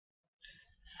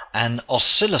An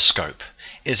oscilloscope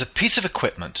is a piece of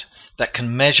equipment that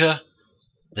can measure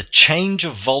the change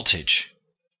of voltage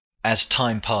as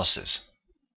time passes.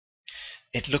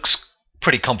 It looks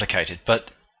pretty complicated,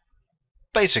 but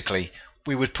basically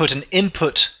we would put an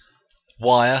input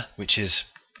wire, which is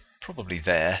probably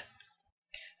there,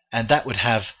 and that would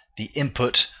have the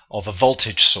input of a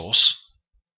voltage source,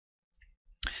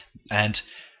 and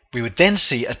we would then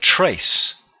see a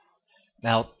trace.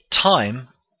 Now, time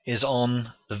is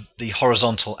on the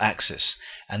horizontal axis,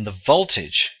 and the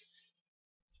voltage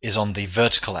is on the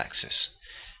vertical axis.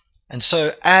 And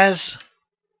so as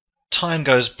time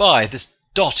goes by, this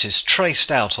dot is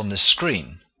traced out on this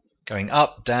screen, going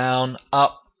up,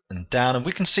 and down, and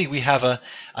we can see we have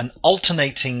an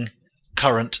alternating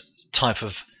current type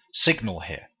of signal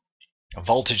here, a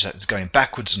voltage that is going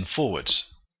backwards and forwards,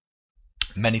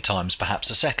 many times perhaps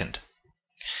a second.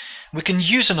 We can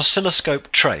use an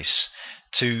oscilloscope trace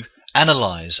to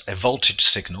analyze a voltage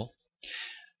signal,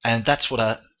 and that's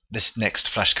what this next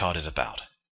flashcard is about.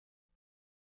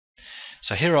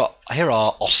 So here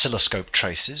are oscilloscope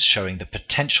traces showing the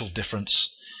potential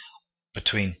difference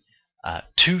between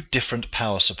two different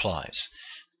power supplies,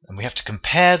 and we have to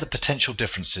compare the potential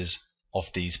differences of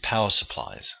these power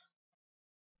supplies.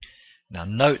 Now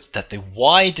note that the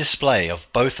Y display of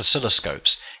both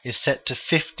oscilloscopes is set to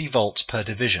 50 volts per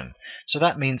division. So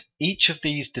that means each of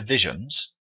these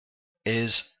divisions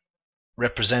is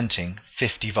representing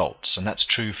 50 volts, and that's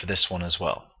true for this one as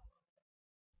well.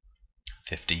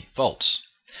 50 volts.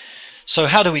 So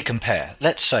how do we compare?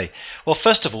 Let's say, well,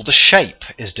 first of all, the shape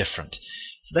is different.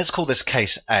 So let's call this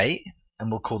case A,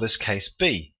 and we'll call this case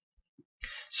B.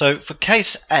 So for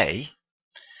case A,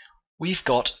 we've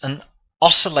got an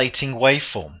oscillating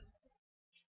waveform.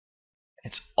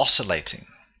 It's oscillating.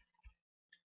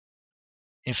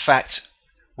 In fact,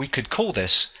 we could call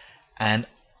this an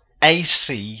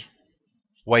AC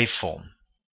waveform,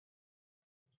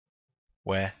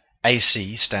 where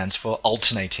AC stands for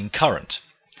alternating current.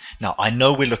 Now, I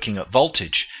know we're looking at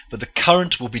voltage, but the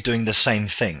current will be doing the same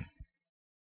thing.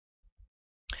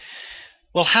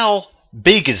 Well, how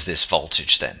big is this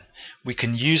voltage then? We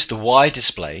can use the Y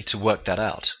display to work that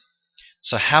out.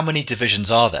 So how many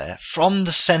divisions are there from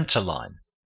the center line?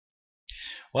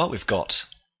 Well, we've got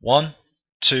 1,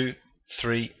 2,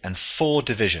 3, and 4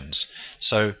 divisions.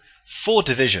 So 4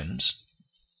 divisions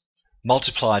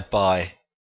multiplied by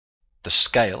the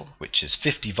scale, which is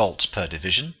 50 volts per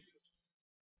division,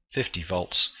 50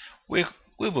 volts, we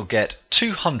will get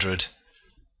 200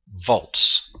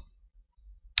 volts.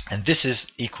 And this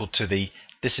is equal to the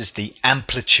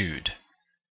amplitude.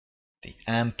 The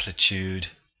amplitude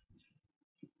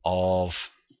of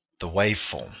the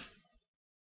waveform.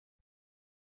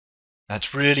 Now,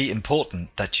 it's really important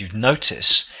that you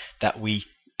notice that we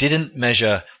didn't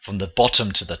measure from the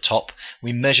bottom to the top,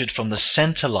 we measured from the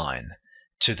center line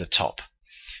to the top.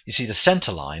 You see, the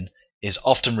center line is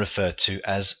often referred to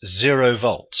as 0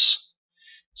 volts.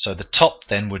 So the top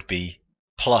then would be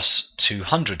plus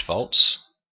 200 volts,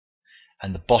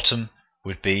 and the bottom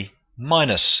would be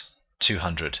minus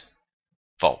 200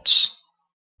 volts.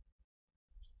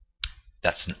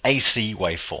 That's an AC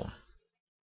waveform.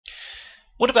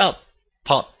 What about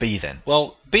part B then?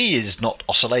 Well, B is not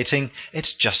oscillating,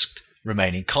 it's just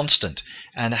remaining constant.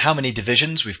 And how many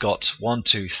divisions? We've got 1,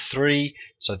 2, 3,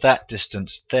 so that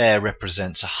distance there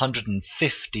represents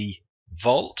 150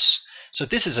 volts. So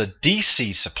this is a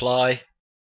DC supply.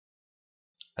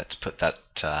 Let's put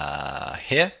that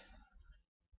here.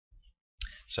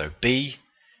 So B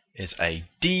is a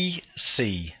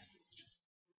DC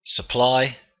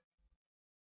supply,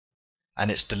 and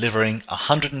it's delivering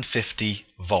 150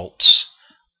 volts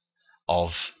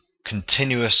of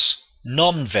continuous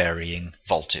non-varying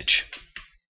voltage.